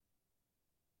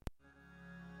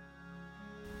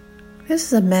This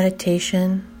is a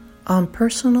meditation on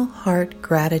personal heart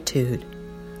gratitude.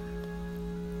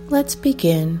 Let's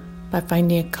begin by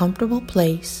finding a comfortable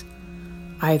place,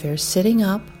 either sitting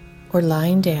up or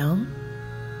lying down,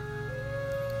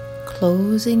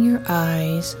 closing your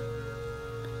eyes,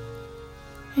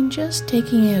 and just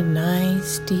taking a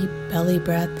nice deep belly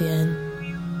breath in.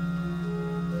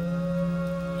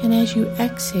 And as you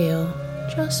exhale,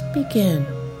 just begin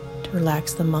to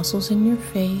relax the muscles in your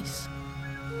face,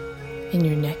 in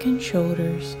your neck and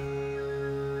shoulders,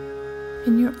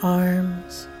 in your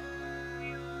arms,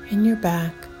 in your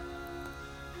back,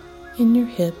 in your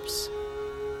hips,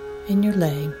 in your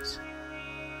legs,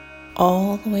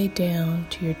 all the way down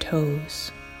to your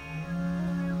toes.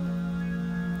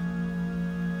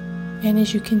 And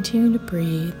as you continue to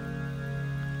breathe,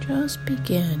 just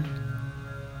begin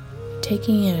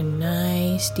taking in a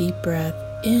nice deep breath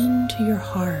into your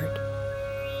heart.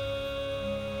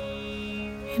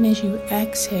 And as you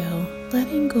exhale,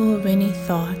 letting go of any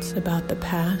thoughts about the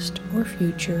past or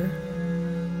future,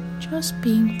 just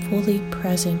being fully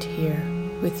present here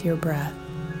with your breath.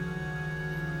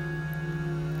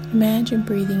 Imagine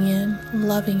breathing in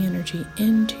loving energy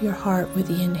into your heart with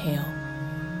the inhale.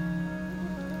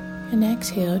 And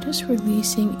exhale, just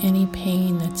releasing any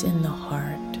pain that's in the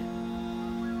heart.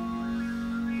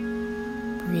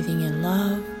 Breathing in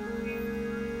love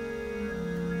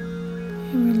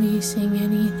and releasing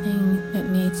anything that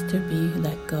needs to be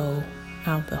let go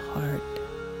out of the heart.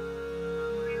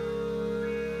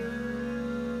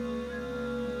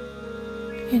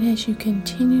 And as you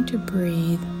continue to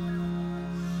breathe,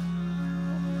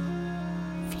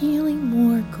 feeling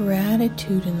more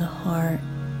gratitude in the heart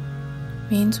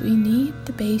means we need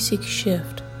the basic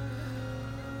shift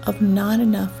of not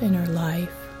enough in our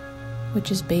life, which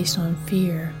is based on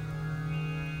fear,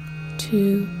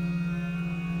 to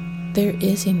there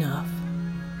is enough,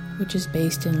 which is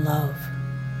based in love.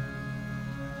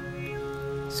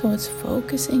 So it's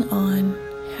focusing on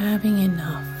having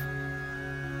enough.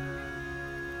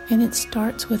 And it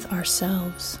starts with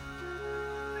ourselves.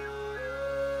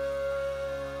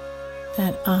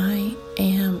 That I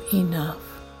am enough.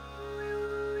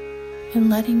 And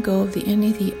letting go of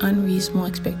any of the unreasonable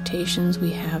expectations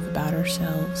we have about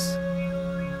ourselves.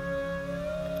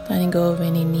 Letting go of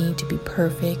any need to be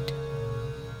perfect,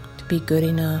 to be good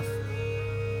enough,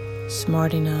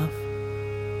 smart enough,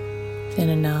 thin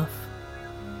enough,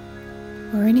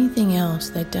 or anything else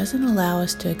that doesn't allow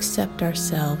us to accept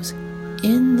ourselves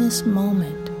in this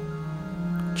moment,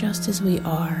 just as we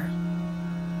are.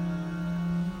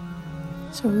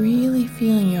 So really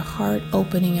feeling your heart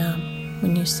opening up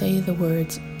when you say the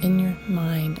words in your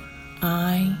mind,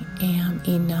 I am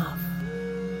enough.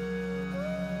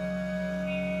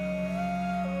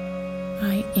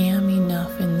 I am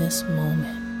enough in this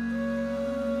moment.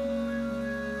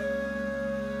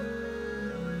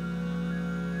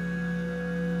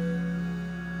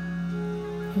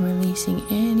 And releasing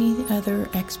any other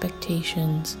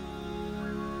expectations.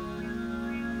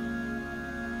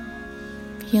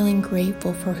 Feeling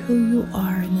grateful for who you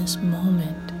are in this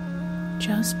moment,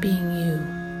 just being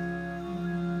you.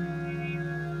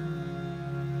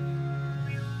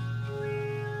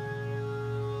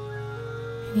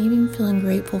 And even feeling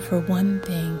grateful for one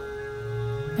thing,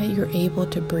 that you're able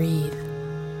to breathe.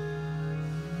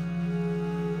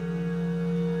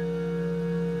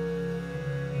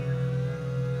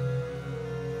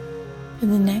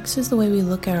 And the next is the way we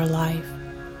look at our life.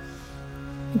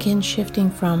 Again,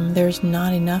 shifting from there's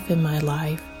not enough in my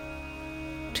life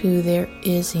to there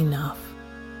is enough.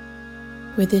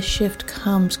 With this shift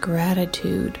comes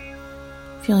gratitude,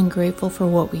 feeling grateful for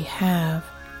what we have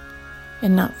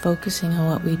and not focusing on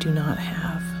what we do not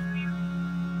have.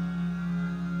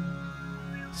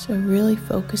 So really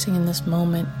focusing in this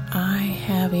moment, I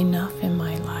have enough in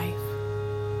my life.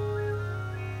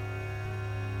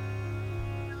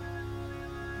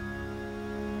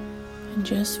 And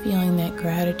just feeling that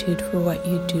gratitude for what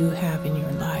you do have in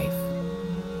your life.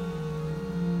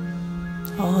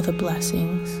 All the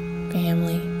blessings,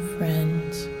 family,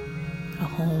 friends, a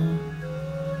home,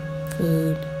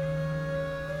 food,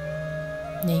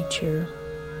 nature.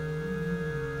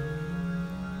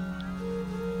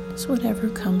 Just whatever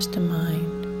comes to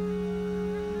mind.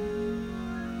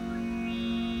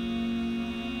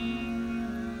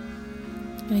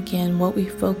 And again, what we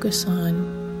focus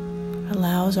on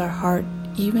allows our heart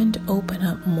even to open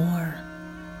up more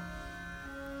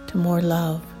to more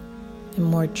love and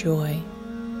more joy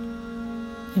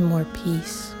and more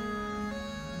peace.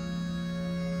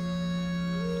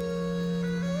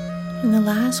 And the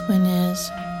last one is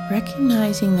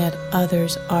recognizing that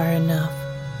others are enough,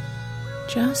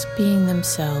 just being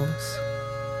themselves.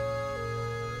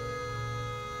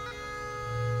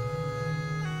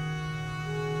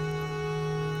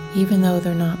 Even though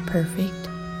they're not perfect,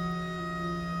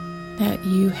 that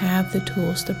you have the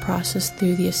tools to process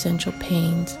through the essential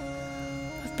pains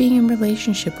of being in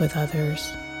relationship with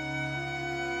others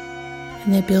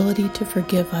and the ability to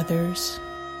forgive others.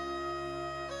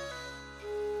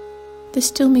 This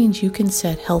still means you can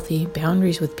set healthy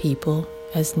boundaries with people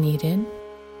as needed,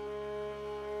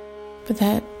 but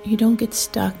that you don't get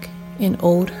stuck in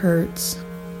old hurts,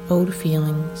 old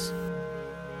feelings,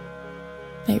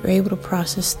 that you're able to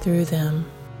process through them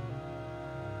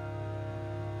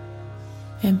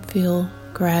and feel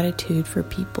gratitude for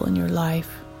people in your life.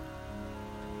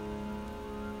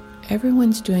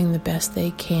 Everyone's doing the best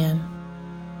they can,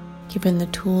 given the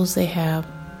tools they have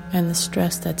and the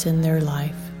stress that's in their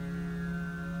life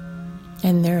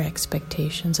and their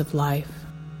expectations of life.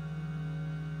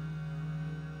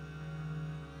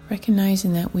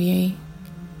 Recognizing that we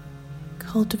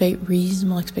cultivate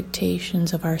reasonable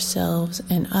expectations of ourselves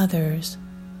and others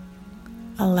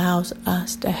allows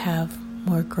us to have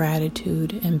more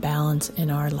gratitude and balance in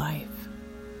our life,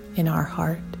 in our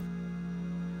heart.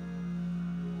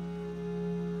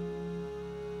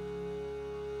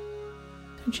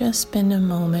 So just spend a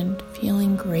moment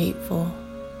feeling grateful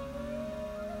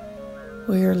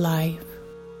for your life,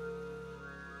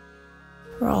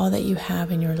 for all that you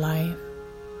have in your life,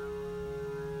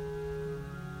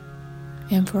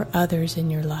 and for others in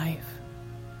your life.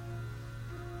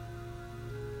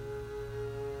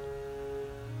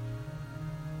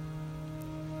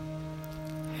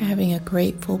 Having a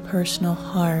grateful personal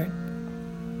heart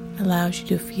allows you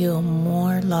to feel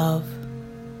more love,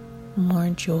 more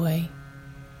joy,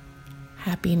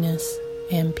 happiness,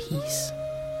 and peace.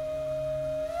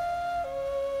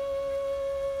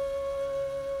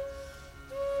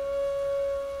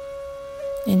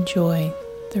 Enjoy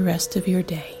the rest of your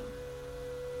day,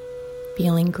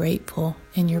 feeling grateful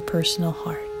in your personal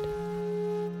heart.